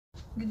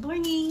Good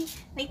morning!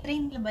 Night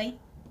train labay.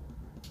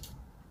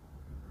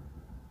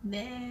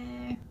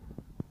 There.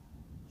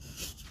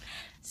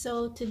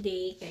 So,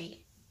 today,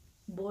 kay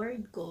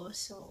bored ko.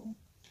 So,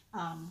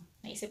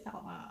 naisip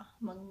ako nga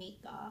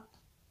mag-makeup.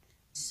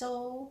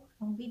 So,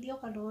 ang video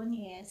karon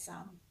is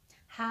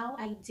how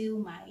I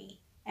do my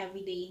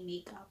everyday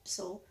makeup.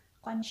 So,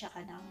 kung siya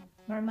ka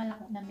ng normal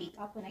ako na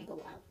makeup when I go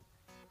out.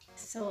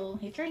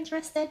 So, if you're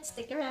interested,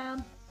 stick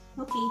around.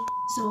 Okay.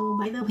 So,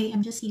 by the way,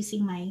 I'm just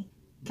using my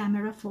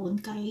camera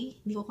phone kay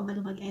hindi ko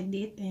kabalo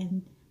mag-edit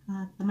and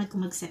tamad ko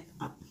mag-set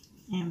up.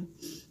 And,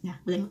 yeah,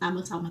 wala yung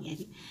tabang sa ako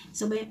mag-edit.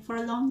 So, for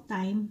a long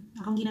time,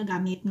 akong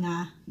ginagamit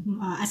nga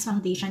as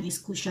foundation is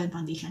cushion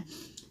foundation.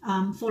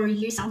 4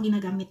 years akong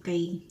ginagamit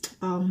kay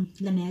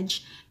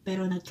Laneige.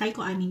 Pero nag-try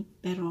ko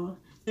pero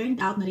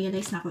turned out,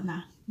 na-realize na ako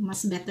na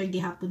mas better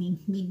gihapon yung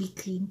BB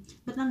cream.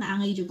 But lang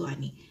naangay jugo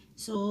ani.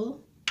 So,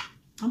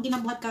 ang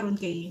ginabuhat karon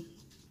kay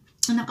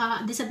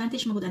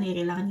naka-disadvantage mo ani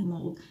kailangan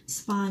nimo og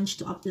sponge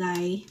to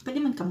apply.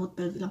 Pwede man kamot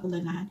pero bilang ko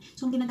ganahan.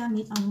 So ang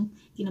ginagamit ang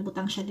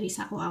kinabutang siya diri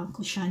sa ako ang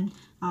cushion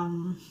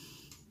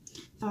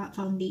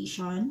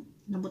foundation.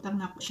 Nabutang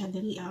na ako siya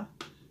diri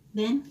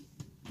Then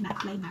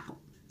na-apply na ako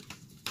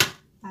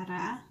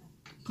para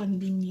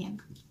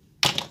convenient.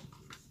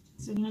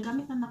 So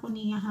ginagamit na ako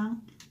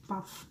niyahang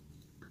puff.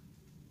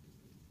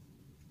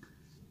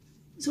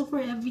 So for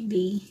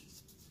everyday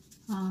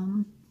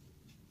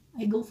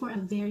I go for a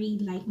very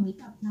light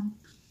makeup lang.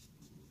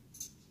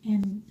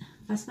 And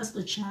fast-fast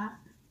po siya.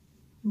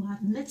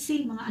 Let's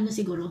say, mga ano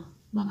siguro,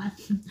 mga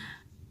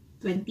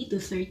 20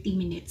 to 30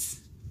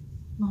 minutes.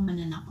 Mga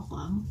mananap ako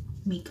ang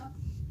makeup.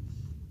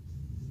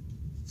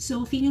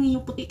 So, feeling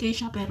niyo puti kayo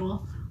siya,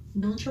 pero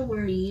don't you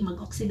worry,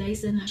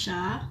 mag-oxidize na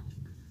siya.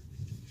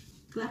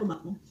 Klaro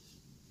ba po?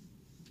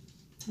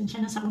 Saan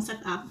siya nasa akong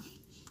setup?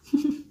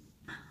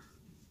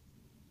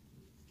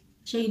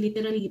 Siya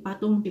literally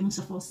ipatong timong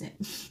sa faucet.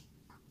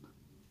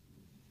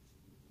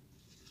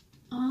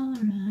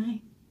 Alright.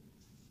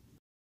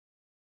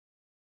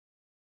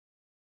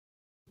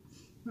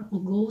 Ako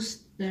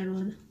ghost, pero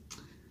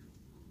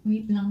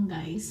wait lang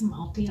guys,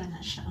 ma-okay na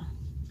siya.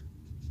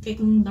 Kaya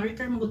kung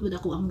darker magudbud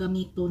ako ang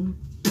gamiton,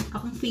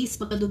 akong face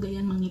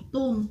pagkadugayan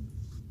mangitong.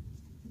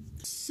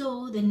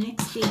 So, the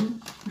next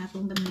thing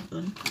natong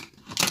gamiton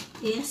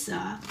is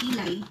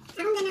kilay.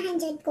 Akong ganahan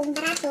dyan kung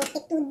barato,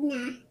 itud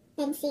na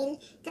pencil.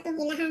 Katong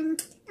ilahang,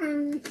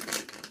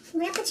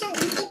 wala po siya,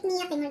 yung tip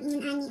niya, kay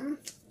ingon ani,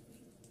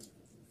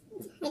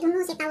 I don't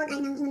know si tawag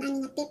anang ingon ani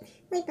nga tip.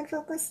 Uy,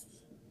 pag-focus.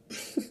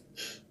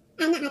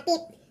 Ana nga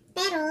tip.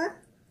 Pero,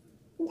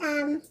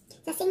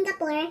 sa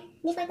Singapore,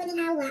 before ko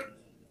nihawa,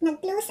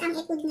 nag-close ang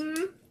itud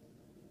na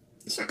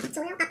shop.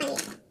 So, wala ko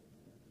kapalit.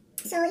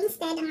 So,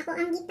 instead, ang ako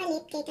ang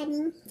gipalit kay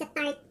kaming sa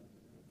Tarte.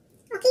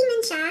 Okay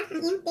man siya, ang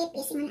iyong tip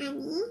is ingon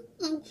ani,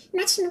 and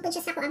match mo po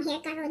siya sa ko ang hair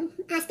karon.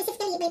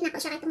 Specifically, ibait na ko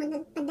siya katong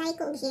nagpaday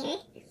ko og hair.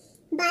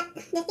 But,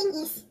 the thing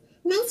is,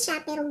 nice siya,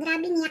 pero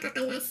grabe niya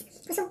kakalas.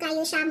 Kusog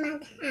kayo siya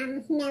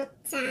mag-melt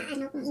sa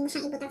ano, kung imo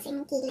siyang ibutang sa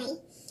imong kilay.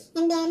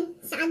 And then,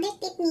 sa other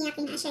tip niya,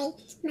 kina siya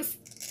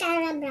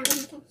mascara brown.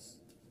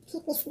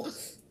 Hipis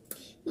guys.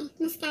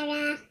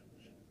 Mascara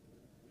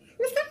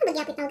ba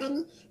gyapon tawag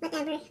gani?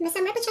 Whatever. Basta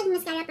mara po siya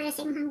mascara para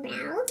sa imong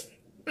brow.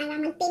 Para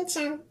mag-paint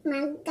siya,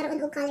 magkaroon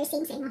og color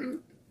same sa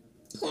imong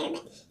hair.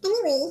 But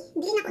anyway,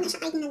 dili na ko na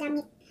siya kayo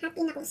ginagamit.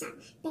 Happy na ko sa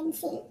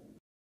pencil.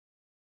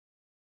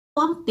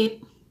 Ang tip,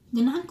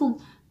 ganahan kong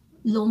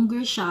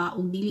longer siya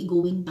o dili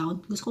going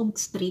down. Gusto ko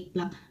straight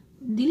lang.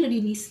 Dili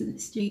really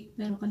straight,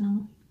 pero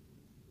kanang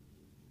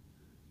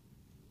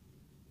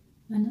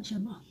ano siya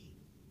ba?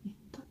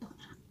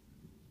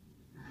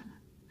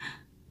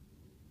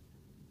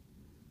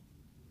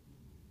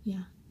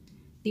 Yeah.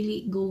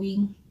 Dili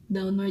going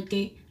downward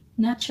kay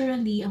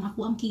naturally ang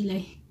ako ang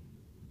kilay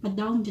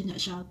pa-down din na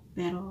siya,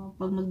 pero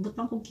pag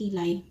magbutang ko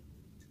kilay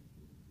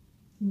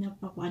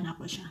napakuan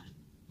ako siya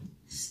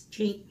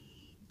straight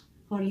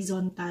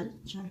horizontal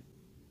char.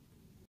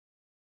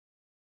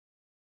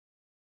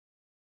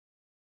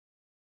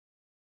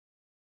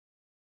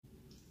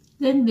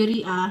 Then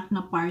diri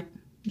na part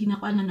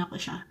ginakuan na nako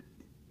siya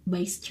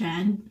by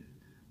strand.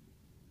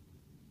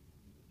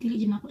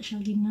 Dili ginako siya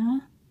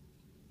gina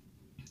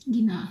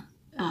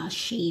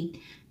shade.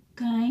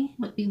 Kay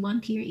what we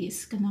want here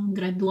is kanang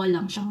gradual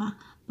lang siya nga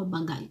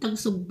pabaga.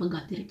 Tagsug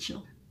baga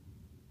diretsyo.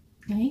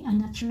 Okay,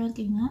 unnatural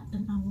kay nga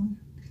tanawon.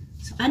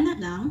 So ana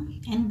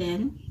lang, and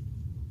then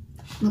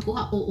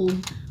nakuha ko og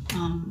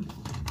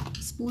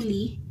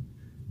spoolie.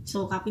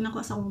 So kapin ako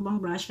sa akong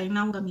brush kay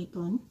naong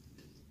gamiton.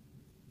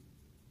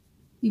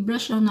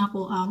 I-brush lang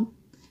nako ang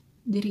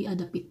diri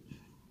adapit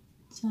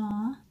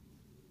sa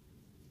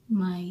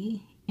my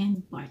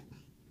end part.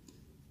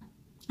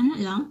 Ano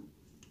lang,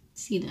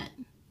 see that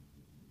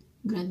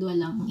gradual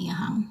lang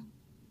iyahang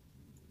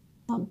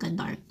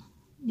pagka-dark.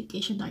 Hindi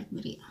kayo siya dark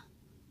diri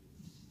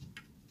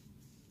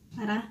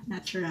para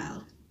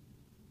natural.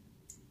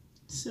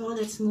 So,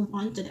 let's move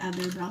on to the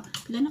other brow.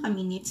 Pila na ka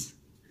minutes?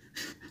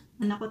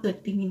 Ano ko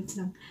 20 minutes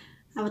lang.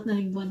 Dapat na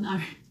rin 1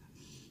 hour.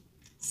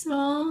 So,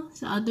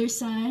 sa other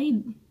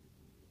side,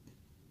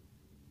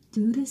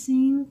 Do the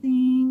same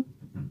thing.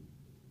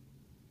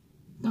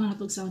 Ito na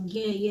sound.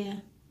 Yeah, yeah.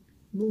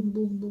 Boom,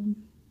 boom, boom.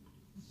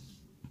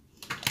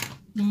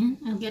 Then,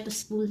 I'll get a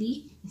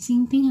spoolie.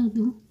 Same thing I'll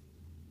do.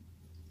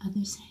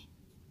 Other side.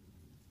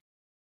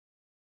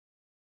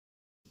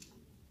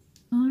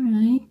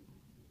 Alright.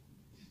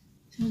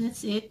 So,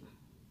 that's it.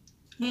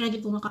 Ay,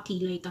 ready po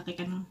makakilay ta kay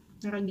kanang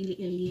naragili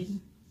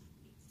alien.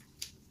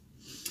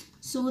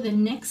 So, the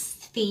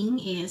next thing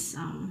is,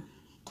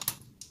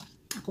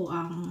 ako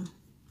ang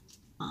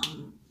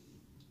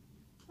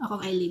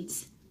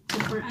eyelids.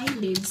 So, for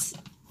eyelids,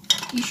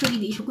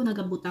 usually, di issue ko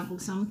nagabutang kung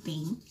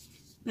something.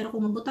 Pero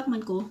kung mabutak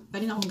man ko,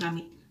 pwede na akong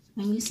gamit.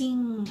 I'm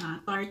using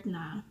Tarte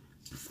na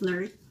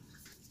Flirt.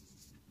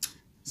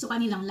 So,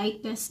 kanilang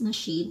lightest na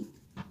shade.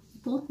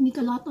 It won't make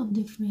a lot of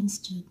difference,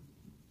 Jud.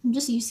 I'm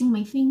just using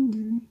my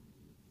finger.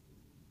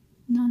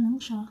 Na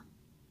lang siya.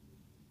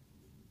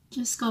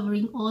 Just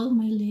covering all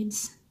my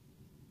lids.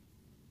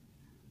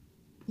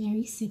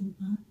 Very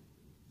simple.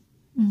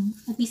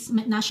 At least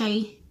na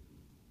siya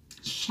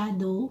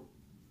shadow.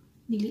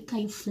 Dili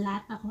kayo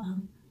flat ako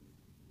ang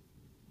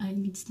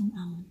eyelids ng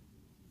awon.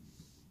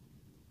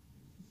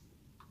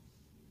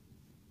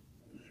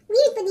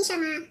 Weird pa di siya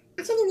nga.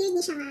 Actually, weird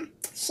di siya nga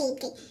shade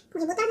kay.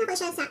 Kung ibutan ako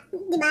siya sa,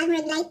 di ba,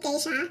 red light kay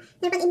siya.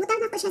 Pero pag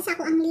ibutan ako siya sa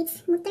ako ang lids,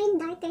 mag-turn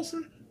darker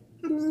siya.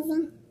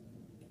 Amazing.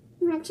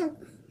 Murag siya,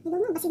 I don't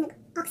know, basi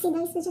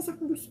nag-oxidize siya sa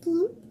akong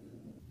skin.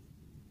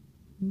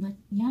 But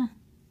yeah,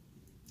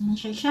 na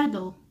siya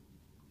shadow.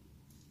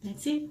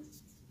 That's it.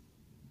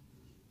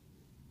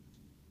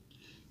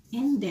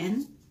 And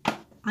then,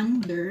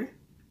 under,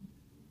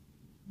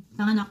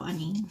 tangan ako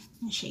aning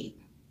na shade.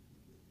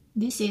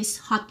 This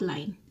is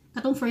Hotline.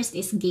 Katong first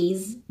is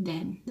Gaze,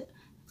 then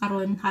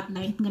karon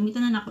Hotline.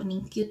 Gamitan na ako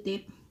ning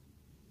Q-tip.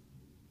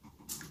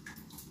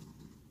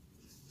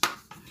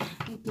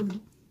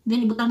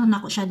 Then ibutang na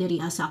ako siya diri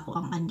sa ako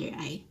ang under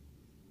eye.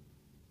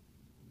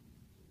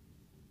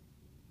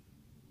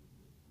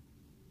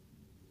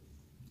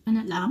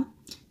 Ano lang.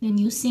 Then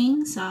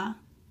using sa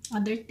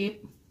other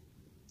tip,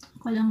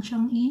 ako lang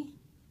siyang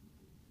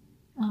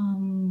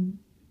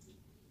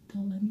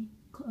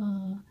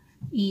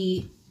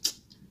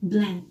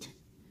blend.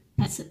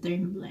 That's the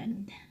term,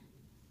 blend.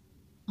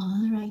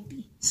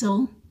 Alrighty.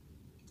 So,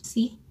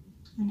 see?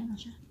 Ano na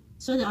siya?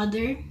 So, the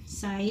other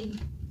side,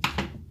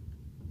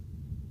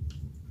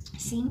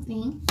 same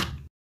thing.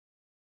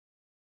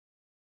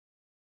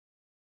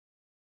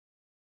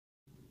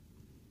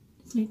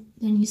 So,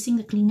 then using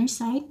the cleaner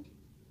side,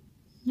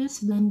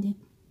 just blend it.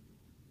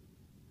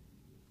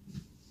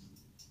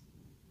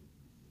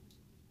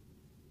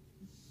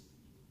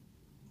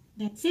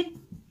 That's it.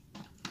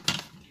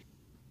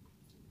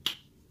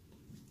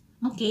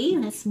 Okay,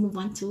 let's move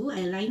on to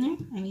eyeliner.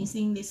 I'm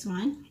using this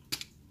one.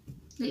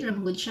 Dali lang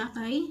good siya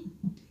kay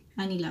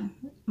ano lang.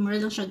 Mura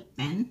lang siya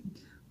pen.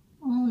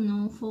 Oh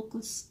no,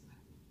 focus.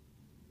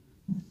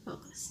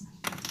 Focus.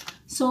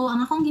 So,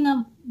 ang akong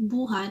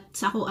ginabuhat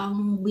sa ako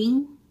ang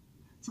wing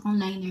sa akong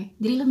liner.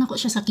 Dili lang ako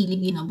siya sa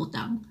kilid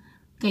ginabutang.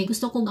 Kay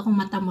gusto ko akong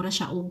mata mura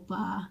siya o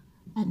pa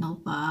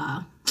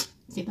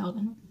sitaw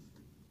ano.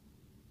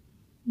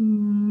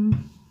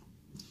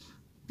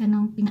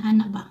 Kanang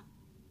pinaana ba?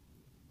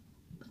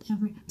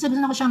 Whatever. Sabi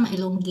na ako siya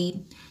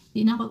ma-elongate.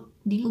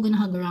 Di ko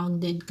ganaha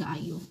grounded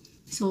kaayo.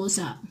 So,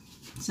 sa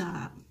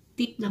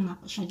tip lang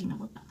ako siya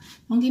ginabuta.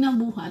 Ang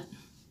ginabuhat,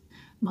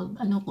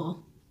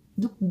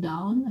 look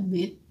down a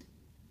bit.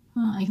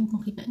 Ayun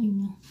kung kita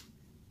ninyo.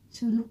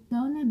 So, look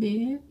down a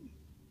bit.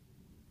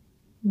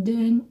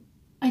 Then,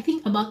 I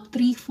think about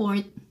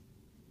 3/4.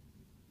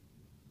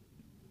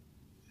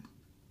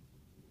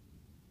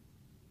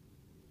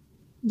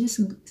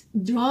 Just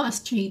draw a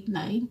straight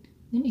line.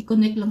 Then,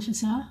 i-connect lang siya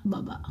sa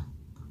baba.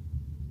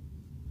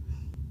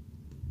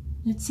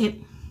 That's it.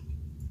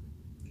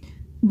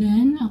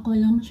 Then, ako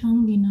lang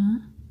siyang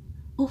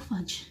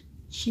fudge.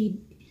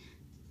 Shade.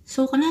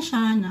 So, kana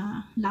siya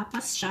na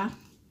lapas siya.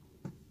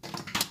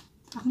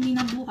 Akong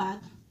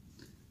ginabuhat.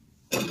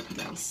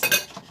 Guys.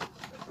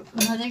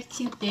 Another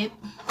Q-tip.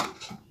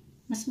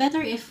 Mas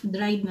better if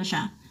dried na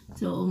siya.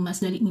 So, mas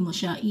dali mo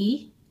siya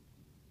i-fix.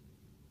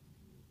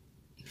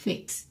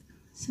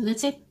 So,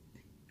 that's it.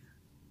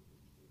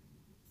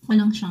 Ako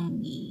lang siyang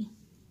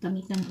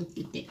gamitan o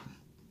Q-tip.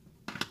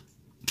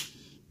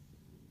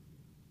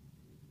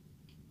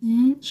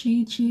 Then,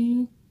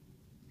 shade.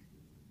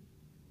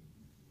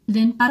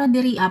 Then, para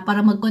diri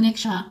para mag-connect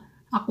siya,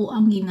 ako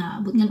ang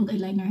ginaabot nga og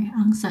eyeliner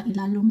ang sa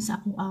ilalom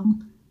sa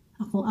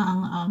ako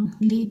ang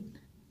lid.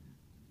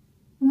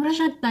 Mura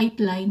siya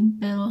tight line,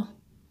 pero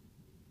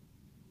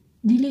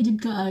dili jud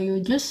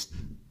kaayo, just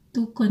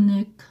to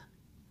connect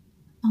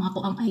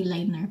ang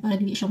eyeliner para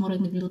dili siya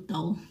murag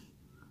naglutaw.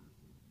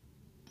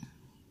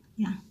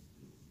 Yeah.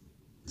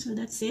 So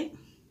that's it.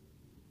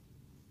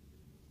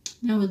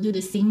 Now we'll do the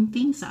same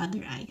thing sa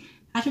other eye.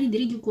 Actually,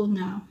 diri ko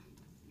na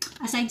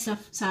aside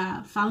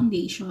sa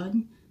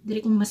foundation, diri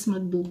ko mas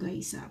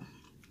magdugay sa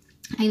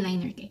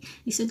eyeliner kay.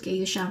 Lisod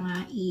kayo siya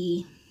nga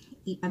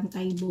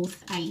ipantay both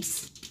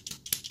eyes.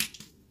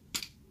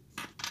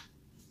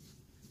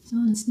 So,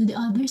 let's do the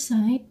other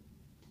side.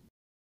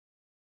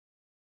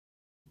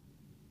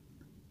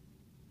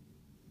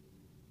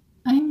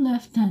 I'm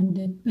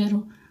left-handed,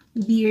 pero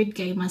weird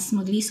kay mas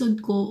maglisod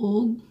ko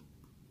og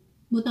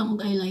butang og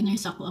eyeliner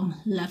sa ako ang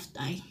left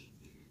eye.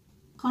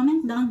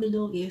 Comment down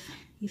below if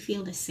you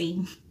feel the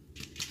same.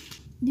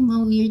 Di ba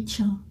weird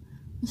siya?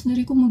 Mas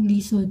nari ko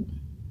maglisod.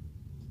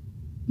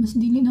 Mas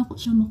dili na ako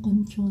siya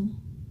makontrol.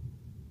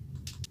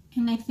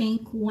 And I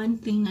think one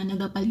thing na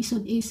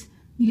nagapalisod is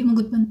dili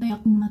magud pantay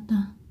akong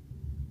mata.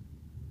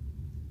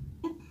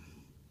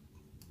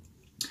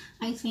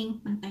 I think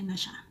pantay na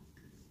siya.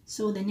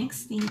 So the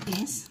next thing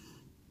is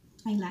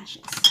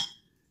eyelashes.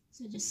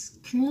 So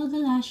just curl the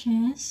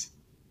lashes.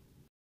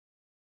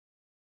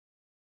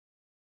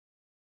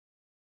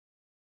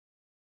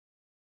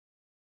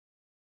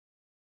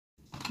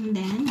 And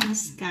then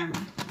mascara.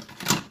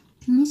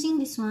 I'm using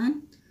this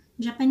one.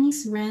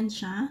 Japanese brand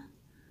siya.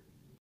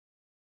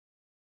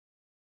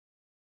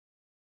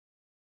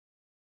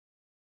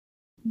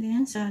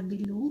 Then sa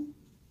below.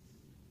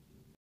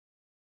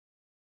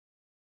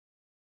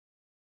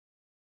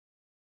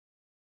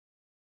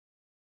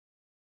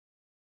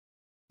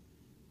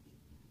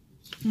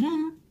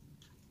 Yeah.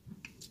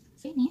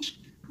 Finish.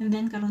 And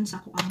then karon sa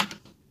ako ang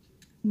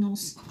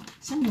nose.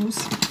 Sa nose,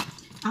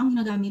 ang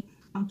nagamit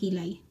ang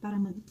kilay para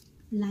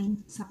mag-line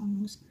sa akong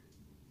nose.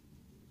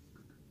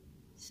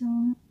 So,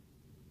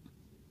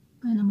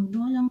 kaya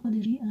mag-draw lang ko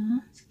diri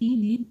sa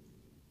kilid.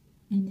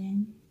 And then,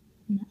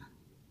 na.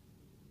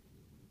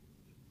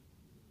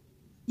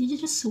 This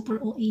is just super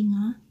OA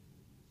nga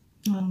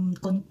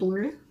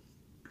contour.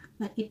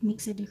 But it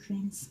makes a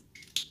difference.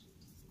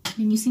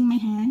 I'm using my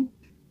hand.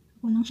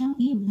 Ako lang siyang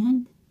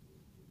i-blend.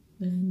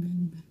 Blend,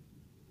 blend, blend.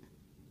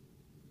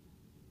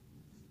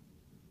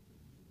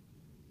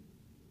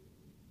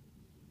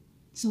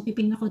 So,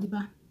 pipig na ko,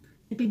 diba?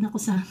 Pipig na ko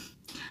sa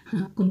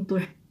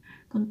contour.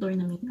 Contour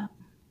na makeup.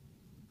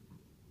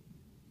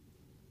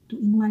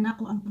 2-in-1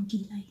 ako ang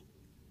pangkilay.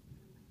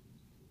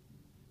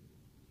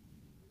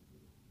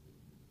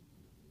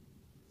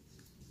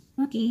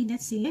 Okay,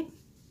 that's it.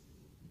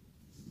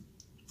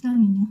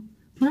 Sabi niyo,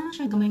 wala na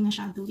siya gamay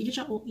masyado. Hindi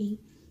siya OA.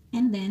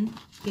 And then,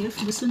 if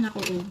gusto na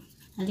ko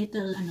a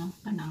little,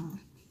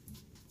 kanang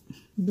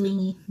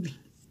blingy,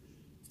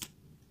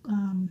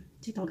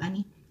 sitawag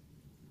ani,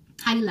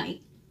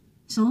 highlight.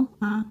 So,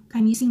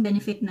 I'm using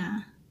Benefit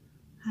na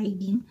high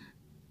beam.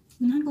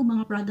 Ganahan ko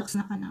mga products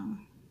na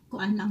kanang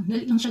kuan lang.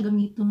 Dali lang siya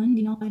gamiton.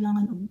 Hindi na ako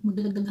kailangan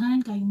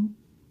magdagdagan kayong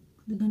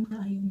dagan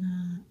kaayo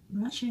na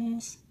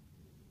brushes.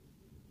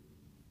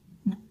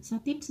 Sa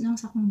tips lang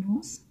sa akong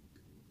nose.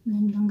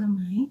 Blend lang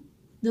gamay.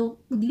 Though,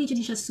 dili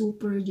siya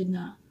super dyan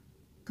na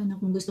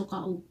kanang kung gusto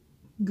ka o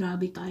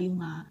grabe kayo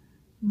nga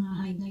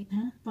highlight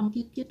ha. Pang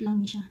cute-cute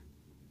lang siya.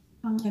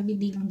 Pang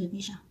everyday lang dyan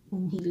siya.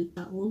 Kung hilig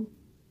ka o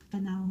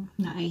kanang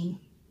na ay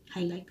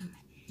highlight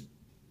gamay.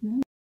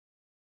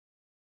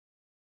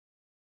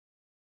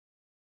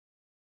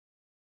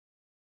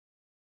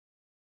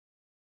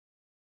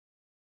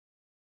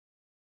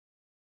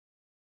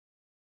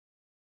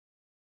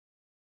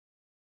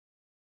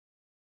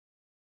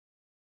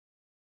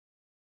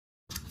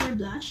 For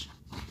blush,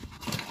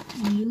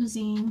 I'm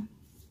using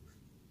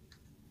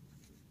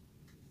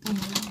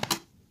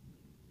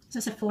sa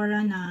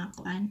Sephora na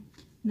kuan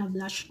na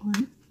blush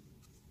on.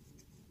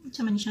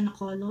 Sa man siya na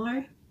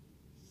color.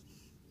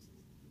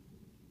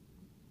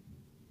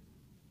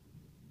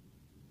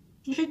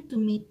 Usually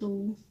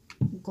tomato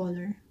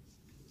color.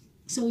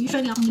 So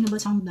usually akong ginabot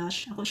sa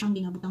blush, ako siyang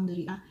ginabotang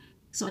diri.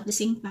 So at the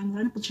same time,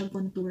 wala na po siyang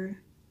contour.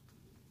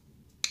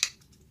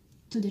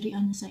 So diri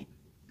na side.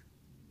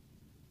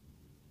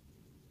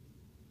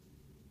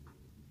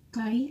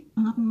 Kay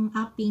ang akong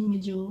upping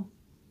medyo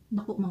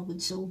dako mawud,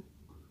 so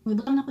may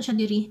butang na ko siya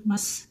diri,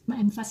 mas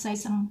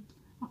ma-emphasize ang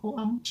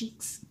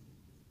cheeks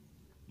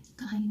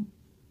kayo.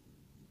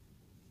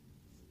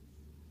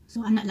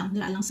 So ana lang,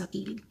 dira lang sa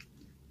kilid.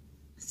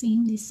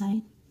 Same this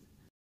side.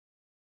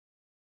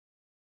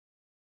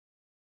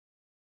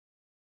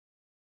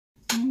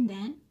 And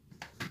then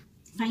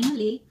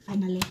finally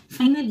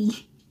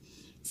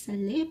sa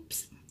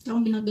lips, so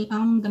ang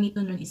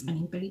gamiton ron is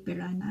kaning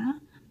Peripera na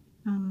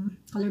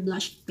color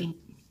blush tint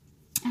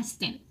as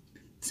tint.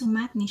 So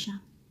matte ni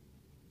siya.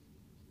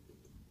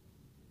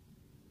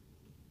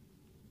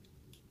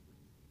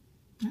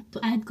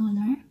 To add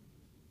color,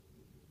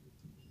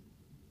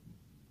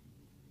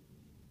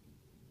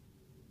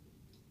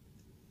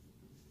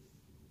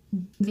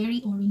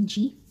 very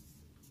orangey.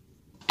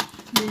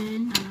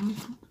 Then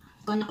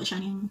kuha na ko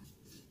siya ng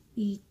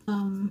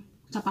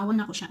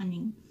sapawan na ko siya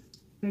aning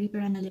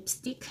Peripera na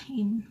lipstick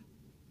in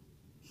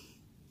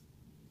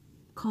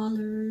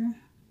color,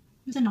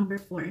 it's a number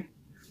 4.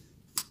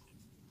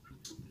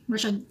 More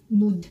siya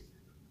nude,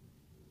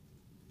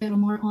 pero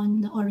more on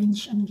the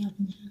orange ano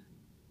gyapon siya.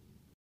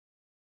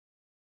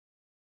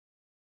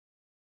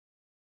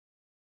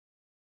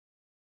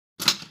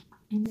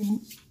 And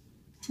then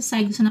sa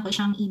side gusto na ko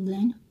siyang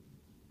i-blend,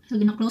 so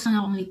gina-close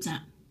na akong lips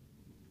na.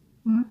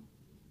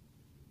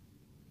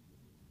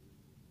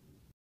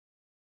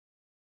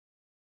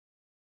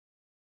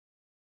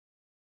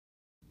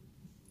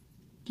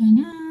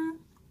 Done.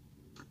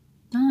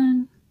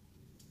 Done.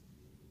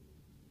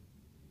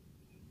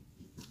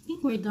 I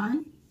think we're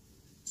done.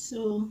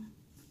 So,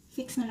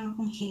 fix na lang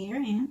akong hair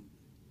and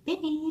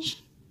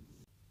finish.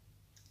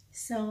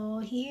 So,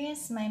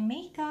 here's my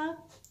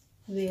makeup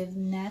with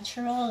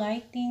natural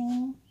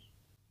lighting